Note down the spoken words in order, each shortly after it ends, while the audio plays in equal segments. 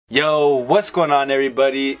Yo, what's going on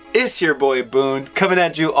everybody? It's your boy Boone coming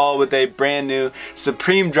at you all with a brand new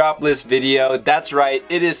Supreme drop list video. That's right,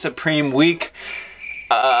 it is Supreme week.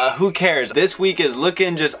 Who cares? This week is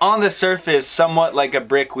looking just on the surface somewhat like a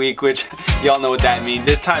brick week, which y'all know what that means.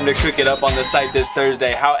 It's time to cook it up on the site this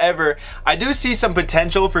Thursday. However, I do see some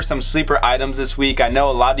potential for some sleeper items this week. I know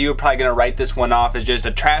a lot of you are probably gonna write this one off as just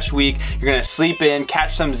a trash week. You're gonna sleep in,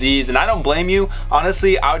 catch some Z's, and I don't blame you.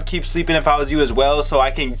 Honestly, I would keep sleeping if I was you as well, so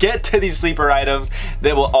I can get to these sleeper items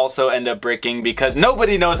that will also end up bricking because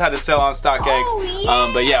nobody knows how to sell on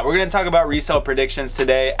StockX. But yeah, we're gonna talk about resale predictions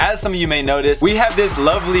today. As some of you may notice, we have this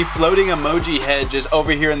lovely floating emoji head just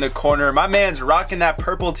over here in the corner. My man's rocking that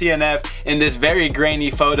purple TNF in this very grainy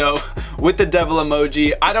photo with the devil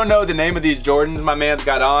emoji. I don't know the name of these Jordans my man's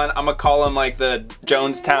got on. I'm gonna call them like the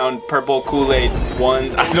Jonestown purple Kool-Aid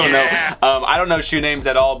ones. I don't know. I don't know shoe names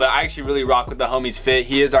at all, but I actually really rock with the homie's fit.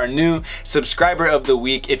 He is our new subscriber of the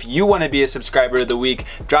week. If you want to be a subscriber of the week,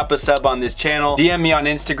 drop a sub on this channel. DM me on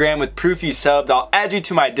Instagram with proof you subbed. I'll add you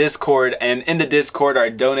to my Discord, and in the Discord, our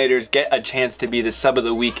donators get a chance to be the sub of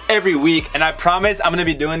the week every week. And I promise I'm gonna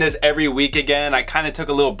be doing this every week again. I kind of took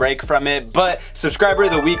a little break from it, but subscriber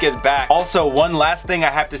of the week is back. Also, one last thing I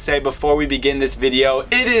have to say before we begin this video,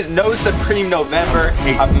 it is no Supreme November.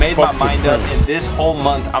 I've made my mind up, and this whole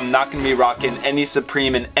month I'm not gonna be rocking any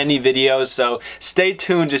Supreme in any videos, so stay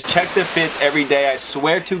tuned. Just check the fits every day. I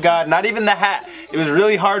swear to God, not even the hat. It was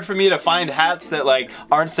really hard for me to find hats that like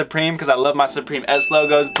aren't Supreme because I love my Supreme S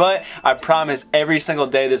logos, but I promise every single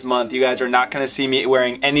day this month you guys are not gonna see me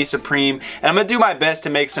wearing any Supreme, and I'm gonna do my best to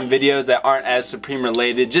make some videos that aren't as Supreme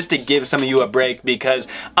related just to give some of you a break because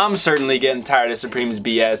I'm certainly getting tired of Supreme's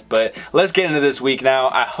BS. But let's get into this week now.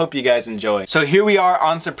 I hope you guys enjoy. So here we are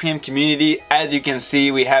on Supreme Community. As you can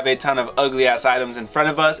see, we have a ton of ugly ass items in front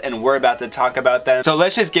of us and we're about to talk about them. So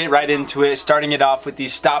let's just get right into it, starting it off with the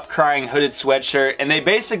Stop Crying hooded sweatshirt. And they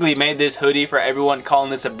basically made this hoodie for everyone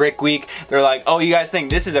calling this a brick week. They're like, oh, you guys think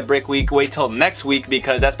this is a brick week? Wait till next week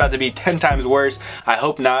because that's about to be 10 times worse. I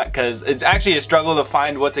hope not, because it's actually a struggle to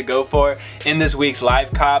find what to go for in this week's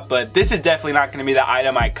live cop, but this is definitely not going to be the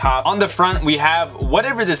item I cop. On the front we have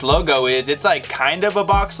whatever this logo is. It's like kind of a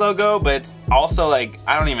box logo, but it's also like,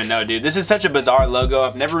 I don't even know, dude. This is such a bizarre logo.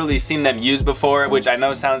 I've never really seen them used before, which I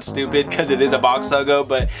know sounds stupid because it is a box logo,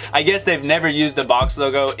 but I guess they've never used the box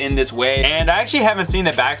logo in this way. And I actually haven't seen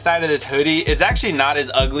the backside of this hoodie. It's actually not as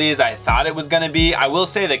ugly as I thought it was gonna be. I will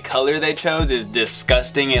say the color they chose is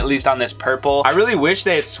disgusting, at least on this purple. I really wish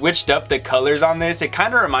they had switched up the colors on this. It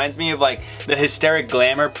kind of reminds me of like the hysteric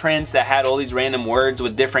glamour prints that had all these random words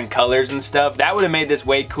with different colors and stuff. That would have made this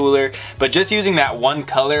way cooler, but just using that one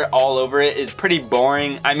color all over it is pretty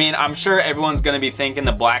boring. I mean, I'm sure everyone's gonna be thinking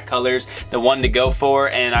the black color's the one to go for,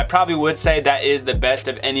 and I probably would say that is the best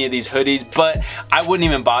of any of these hoodies, but I wouldn't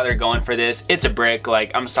even bother going for this. It's a brick.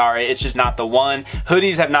 Like, I'm sorry, it's just not the one.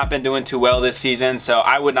 Hoodies have not been doing too well this season, so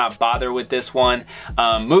I would not bother with this one.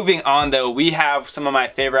 Moving on though, we have some of my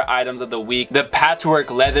favorite items of the week. The patchwork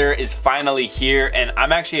leather is finally here, and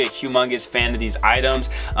I'm actually a humongous fan of these items.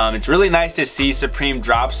 It's really nice to see Supreme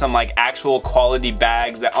drop some like actual quality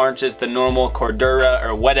bags that aren't just the normal Cordura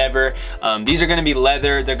or whatever. These are gonna be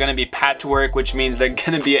leather, they're gonna be patchwork, which means they're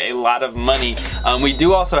gonna be a lot of money. We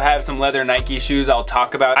do also have some leather Nike shoes I'll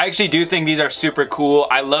talk about. I actually do think these are super cool.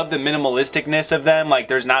 I love the minimalisticness of them. Like,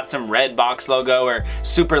 there's not some red box logo or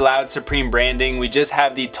super loud Supreme branding. We just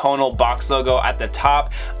have the tonal box logo at the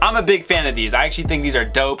top. I'm a big fan of these. I actually think these are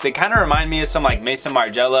dope. They kind of remind me of some like Mason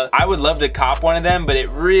Margiela. I would love to cop one of them, but it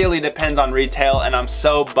really depends on retail, and I'm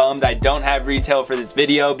so bummed I don't have retail for this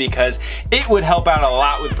video because it would help out a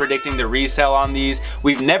lot with predicting the resale on these.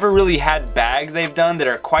 We've never really had bags they've done that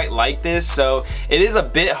are quite like this, so it is a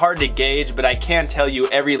bit hard to gauge, but I can tell you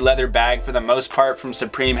every leather bag for the most part from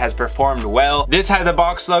Supreme has performed well. This has a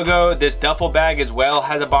box logo. This duffel bag as well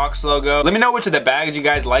has a box logo. Let me know which of the bags you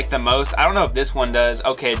guys like the most. I don't know if this one does.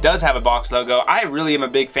 Okay, it does have a box logo. I really am a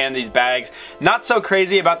big fan of these bags. Not so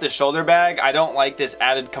crazy about the shoulder bag. I don't like this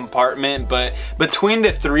added compartment, but between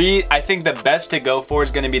the three, I think the best to go for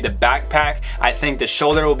is going to be the backpack. I think the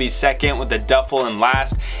shoulder will be second with the duffel in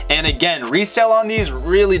last. And again, resale on these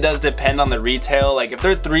really does depend on the retail. Like, if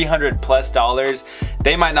they're $300+,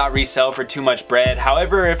 they might not resell for too much bread.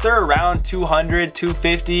 However, if they're around $200,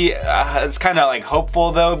 $250, it's kind of like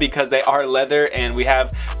hopeful though, because they are leather and we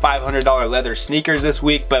have $500 leather sneakers this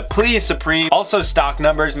week. But please, Supreme, also stock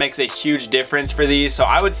numbers makes a huge difference for these. So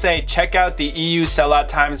I would say check out the EU sellout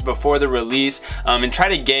times before the release and try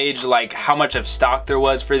to gauge like how much of stock there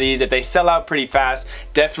was for these. If they sell out pretty fast,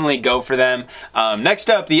 definitely go for them. Next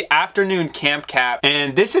up, the afternoon camp cap,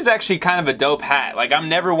 and this is actually kind of a dope hat. Like, I'm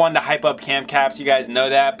never one to hype up camp caps, you guys know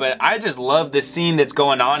that, but I just love the scene that's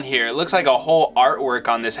going on here. It looks like a whole artwork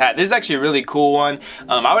on this hat. This is actually a really cool one.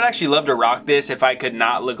 I would actually love to rock this if I could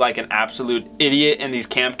not look like an absolute idiot in these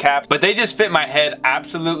camp caps, but they just fit my head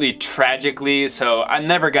absolutely tragically, so I'm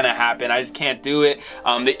never gonna happen. I just can't do it.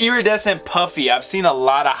 The iridescent puffy, I've seen a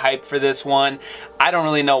lot of hype for this one. I don't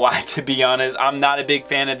really know why, to be honest. I'm not a big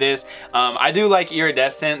fan of this. I do like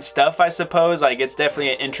iridescent stuff, I suppose. Like, it's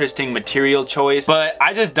definitely an interesting material choice, but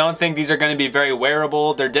I just don't think these are going to be very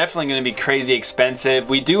wearable. They're definitely going to be crazy expensive.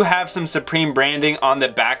 We do have some Supreme branding on the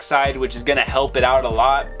backside, which is going to help it out a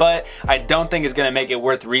lot, but I don't think it's going to make it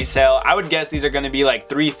worth resale. I would guess these are going to be like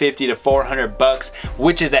 $350 to $400,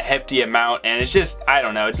 which is a hefty amount, and it's just, I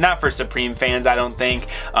don't know. It's not for Supreme fans, I don't think.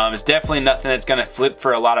 It's definitely nothing that's going to flip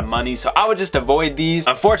for a lot of money, so I would just avoid these.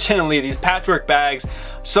 Unfortunately, these patchwork bags,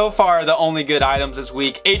 so far the only good items this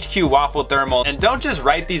week. HQ waffle thermal, and don't just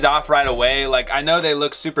write these off right away. Like, I know they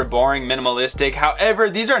look super boring, minimalistic, however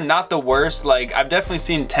these are not the worst. Like, I've definitely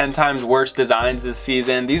seen 10 times worse designs this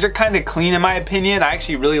season. These are kind of clean in my opinion. I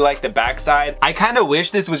actually really like the backside. I kind of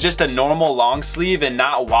wish this was just a normal long sleeve and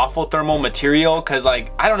not waffle thermal material, because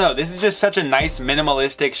like, I don't know, this is just such a nice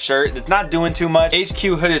minimalistic shirt that's not doing too much. HQ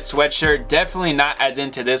hooded sweatshirt, definitely not as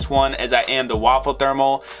into this one as I am the waffle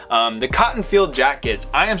thermal. The cotton field jackets,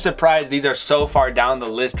 I am surprised these are so far down the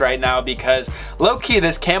list right now, because low-key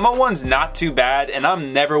this camo one's not too bad, and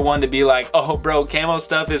I'm never one to be like, oh bro, camo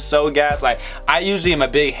stuff is so gas. Like, I usually am a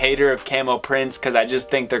big hater of camo prints because I just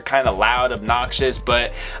think they're kind of loud, obnoxious,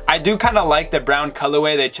 but I do kind of like the brown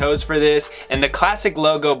colorway they chose for this, and the classic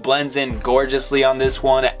logo blends in gorgeously on this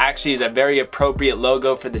one. It actually is a very appropriate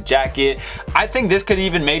logo for the jacket. I think this could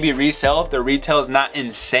even maybe resell if the retail is not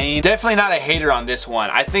insane. Definitely not a hater on this one.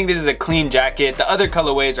 I think this is a clean jacket. The other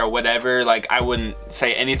colorways are whatever. Like, I wouldn't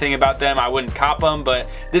say anything about them. I wouldn't cop them, but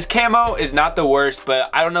this camo is not the worst, but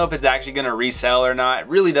I don't know if it's actually gonna resell or not. It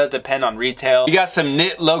really does depend on retail. You got some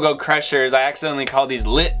knit logo crushers. I accidentally called these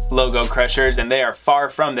lit logo crushers, and they are far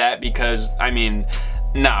from that, because I mean,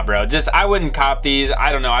 nah bro, just I wouldn't cop these.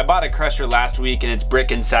 I don't know, I bought a crusher last week and it's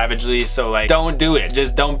bricking savagely, so like, don't do it.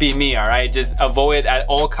 Just don't be me, alright? Just avoid at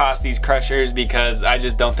all costs these crushers, because I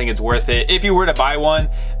just don't think it's worth it. If you were to buy one,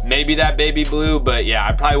 maybe that baby blue, but yeah,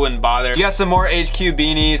 I probably wouldn't bother. You got some more HQ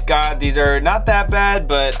beanies. God, these are not that bad,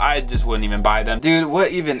 but I just wouldn't even buy them. Dude,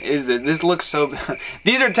 what even is this? This looks so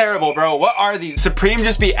these are terrible, bro. What are these? Supreme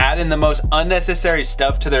just be adding the most unnecessary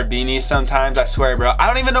stuff to their beanies sometimes, I swear, bro. I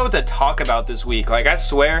don't even know what to talk about this week. Like, I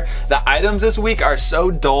swear the items this week are so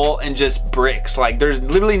dull and just bricks. Like, there's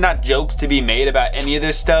literally not jokes to be made about any of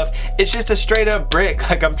this stuff. It's just a straight up brick.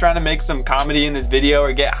 Like, I'm trying to make some comedy in this video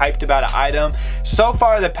or get hyped about an item. So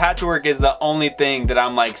far the patchwork is the only thing that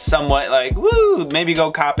I'm like somewhat like, woo, maybe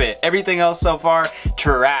go cop it. Everything else so far,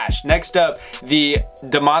 trash. Next up, the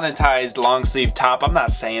demonetized long sleeve top. I'm not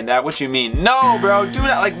saying that. What you mean? No bro, do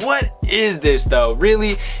not. Like, what is this though?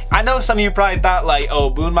 Really? I know some of you probably thought like, oh,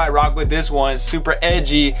 Boone might rock with this one, super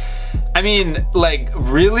edgy. I mean, like,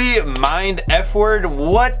 really? Mind F word?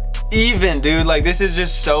 What even, dude? Like, this is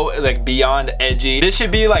just so like beyond edgy. This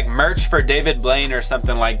should be like merch for David Blaine or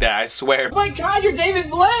something like that, I swear. Oh my god, you're David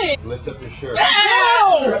Blaine! Lift up your shirt.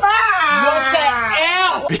 Ow! What the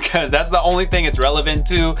hell? Because that's the only thing it's relevant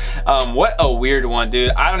to. What a weird one,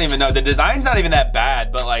 dude. I don't even know. The design's not even that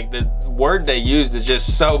bad, but like the word they used is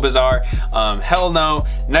just so bizarre. Hell no.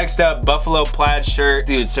 Next up, buffalo plaid shirt.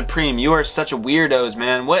 Dude, Supreme, you are such weirdos,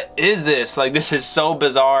 man. What is this? Like, this is so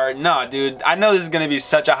bizarre. Nah, dude, I know this is gonna be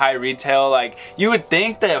such a high retail. Like, you would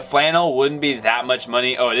think that flannel wouldn't be that much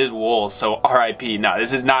money. Oh, it is wool, so RIP. No,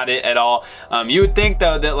 this is not it at all. You would think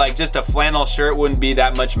though that like just a flannel shirt wouldn't be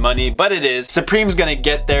that much money, but it is. Supreme's gonna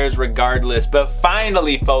get theirs regardless. But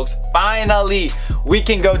finally, folks, finally, we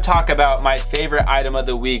can go talk about my favorite item of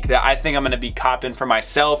the week that I think I'm gonna be copping for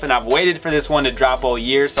myself, and I've waited for this one to drop all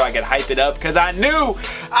year so I could hype it up, because I knew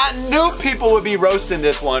people would be roasting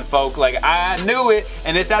this one, folk. Like, I knew it,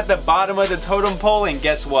 and it's at the bottom of the totem pole, and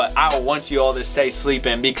guess what? I want you all to stay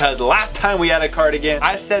sleeping, because last time we had a cardigan,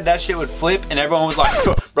 I said that shit would flip, and everyone was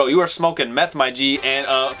like, bro, you are smoking meth, my G.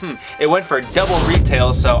 And it went for double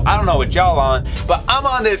retail, so I don't know what y'all on, but I'm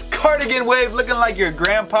on this cardigan wave looking like your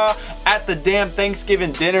grandpa at the damn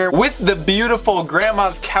Thanksgiving dinner with the beautiful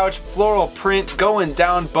grandma's couch floral print going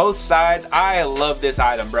down both sides. I love this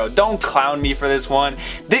item, bro. Don't clown me for this one.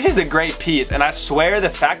 This is a great piece, and I swear the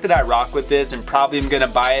fact that I rock with this and probably am gonna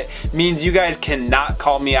buy it means you guys cannot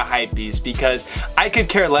call me a hype beast, because I could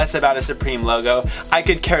care less about a Supreme logo. I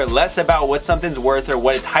could care less about what something's worth or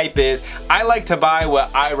what its hype is. I like to buy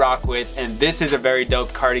what I rock with, and this is a very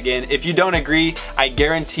dope cardigan. If you don't agree, I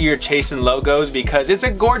guarantee you're chasing logos, because it's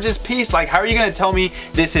a gorgeous piece. Like, how are you gonna tell me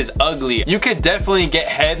this is ugly? You could definitely get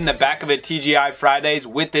head in the back of a TGI Fridays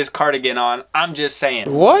with this cardigan on. I'm just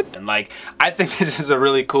saying. What? And like, I think this is a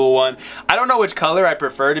really cool one. I don't know which color I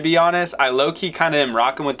prefer, to be honest. I low-key kind of am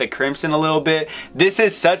rocking with the crimson a little bit. This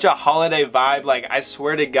is such a holiday vibe. Like, I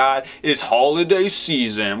swear to God, it's holiday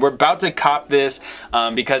season. We're about to cop this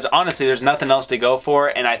because honestly, there's nothing else to go for,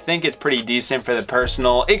 and I think it's pretty decent for the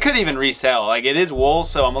personal. It could even resell. Like, it is wool,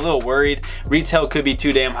 so I'm a little worried. Retail could be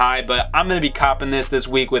too damn high, but I'm gonna be copping this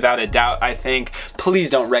week without a doubt, I think. Please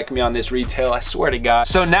don't wreck me on this retail, I swear to God.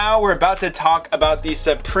 So now we're about to talk about the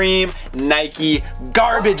Supreme Nike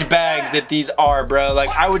garbage bags that these are, bro. Like,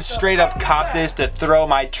 I would straight up cop this to throw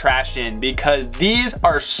my trash in, because these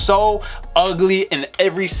are so ugly in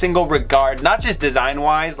every single regard, not just design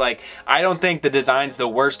wise. Like, I don't think the design's the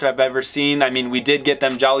worst I've ever seen. I mean, we did get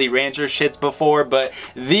them Jolly Rancher shits before, but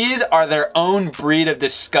these are their own breed of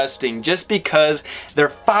disgusting just because they're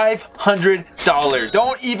 $500.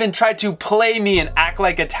 Don't even try to play me and act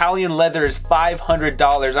like Italian leather is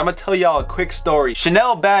 $500. I'm gonna tell y'all a quick story.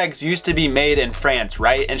 Chanel bags used to be made in France,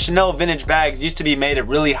 right? And Chanel vintage bags used to be made of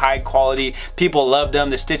really high quality. People loved them.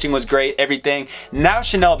 The stitching was great, everything. Now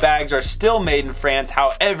Chanel bags are still made in France.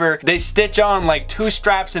 However, they stitch on like 2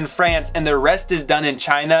 straps in France and the rest is done in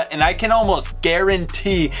China. And I can almost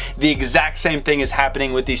guarantee the exact same thing is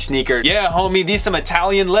happening with these sneakers. Yeah, homie, these some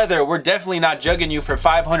Italian leather. We're definitely not jugging you for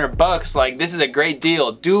 500 bucks. Like, this is a great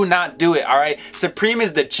deal. Do not do it, all right? Supreme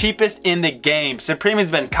is the cheapest in the game. Supreme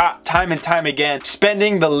has been caught time and time again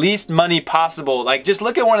spending the least money possible. Like, just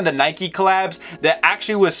look at one of the Nike collabs that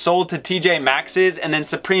actually was sold to TJ Maxx's, and then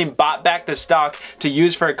Supreme bought back the stock to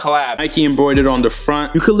use for a collab. Nike embroidered on the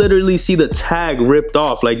front. You could literally see the tag ripped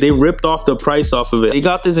off. Like, they ripped off the price off of it. They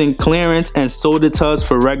got this in clearance and sold it to us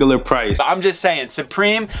for regular price. I'm just saying,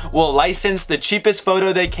 Supreme will license the cheapest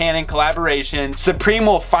photo they can in collaboration. Supreme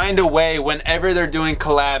will find a way whenever they're doing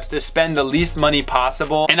collabs to spend the least money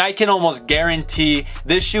possible. And I can almost guarantee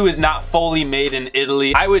this shoe is not fully made in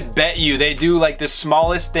Italy. I would bet you they do like the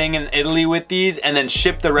smallest thing in Italy with these and then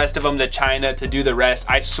ship the rest of them to China to do the rest.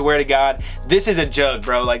 I swear to God, this is a jug,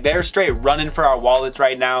 bro. Like, they're straight running for our wallets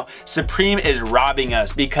right now. Supreme is robbing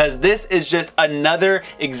us, because this is just another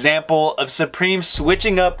example of Supreme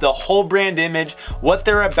switching up the whole brand image, what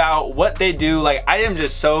they're about, what they do. Like, I am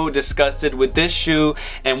just so disgusted with this shoe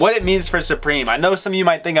and what it means for Supreme. I know some of you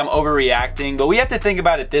might think I'm overreacting, but we have to think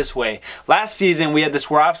about it this way. Last season, we had the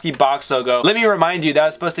Swarovski box logo. Let me remind you, that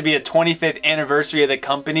was supposed to be a 25th anniversary of the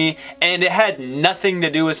company, and it had nothing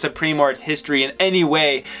to do with Supreme or its history in any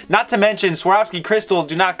way. Not to mention, Swarovski crystals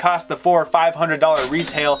do not cost the $400 or $500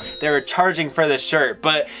 retail they were charging for the shirt.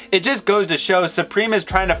 But it just goes to show Supreme is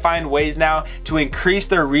trying to find ways now to increase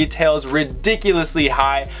their retails ridiculously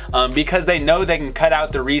high because they know they can cut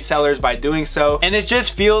out the resellers by doing so. And it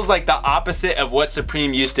just feels like the opposite of what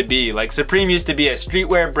Supreme used to be. Like, Supreme used to be a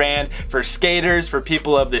streetwear brand for skaters, for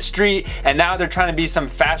people of the street, and now they're trying to be some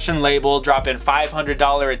fashion label, dropping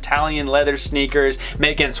 $500 Italian leather sneakers,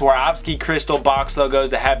 making Swarovski crystal box logos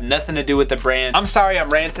that have nothing to do with the brand. I'm sorry I'm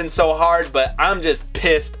ranting so hard, but I'm just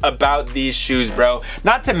pissed about these shoes, bro.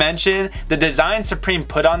 Not to mention, the design Supreme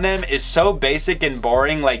put on them is so basic and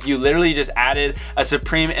boring. Like, you literally just added a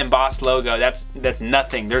Supreme embossed logo. That's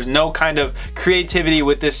nothing. There's no kind of creativity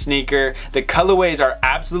with this sneaker. The colorways are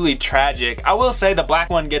absolutely tragic. I will say the black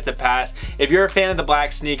one gets a pass. If you're a fan of the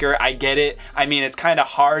black sneaker, I get it. I mean, it's kind of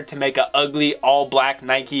hard to make an ugly all black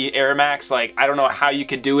Nike Air Max. Like, I don't know how you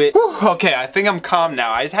could do it. Whew, okay, I think I'm calm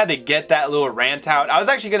now. I just had to get that little rant out. I was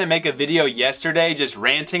actually gonna make a video yesterday just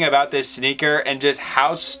ranting about this sneaker and just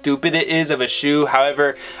how stupid it is of a shoe.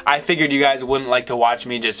 However, I figured you guys wouldn't like to watch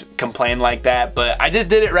me just complain like that, but I just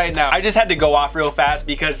did it right now. I just had to go off real fast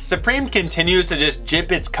because Supreme continues to just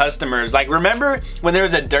gyp its customers. Like, remember when there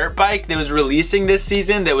was a dirt bike that was releasing this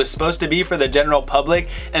season that was supposed to be for the general public,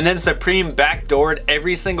 and then Supreme backdoored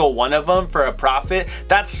every single one of them for a profit?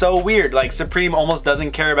 That's so weird. Like, Supreme almost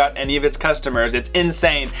doesn't care about any of its customers. It's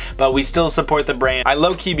insane, but we still support the brand. I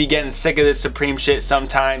low-key be getting sick of this Supreme shit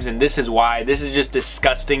sometimes, and this is why. This is just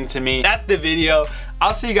disgusting to me. That's the video.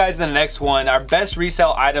 I'll see you guys in the next one. Our best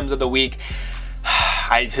resale items of the week.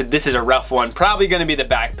 This is a rough one. Probably gonna be the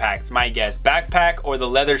backpack, it's my guess. Backpack or the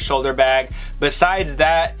leather shoulder bag. Besides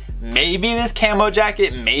that, maybe this camo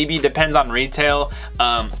jacket, maybe, depends on retail.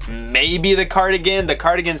 Maybe the cardigan. The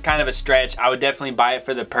cardigan's kind of a stretch. I would definitely buy it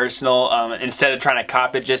for the personal instead of trying to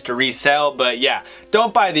cop it just to resell. But yeah,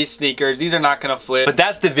 don't buy these sneakers. These are not gonna flip. But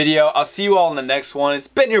that's the video. I'll see you all in the next one. It's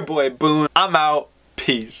been your boy Boone. I'm out.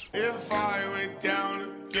 Peace. If I went down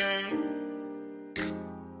again,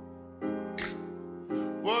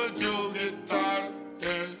 would you get tired?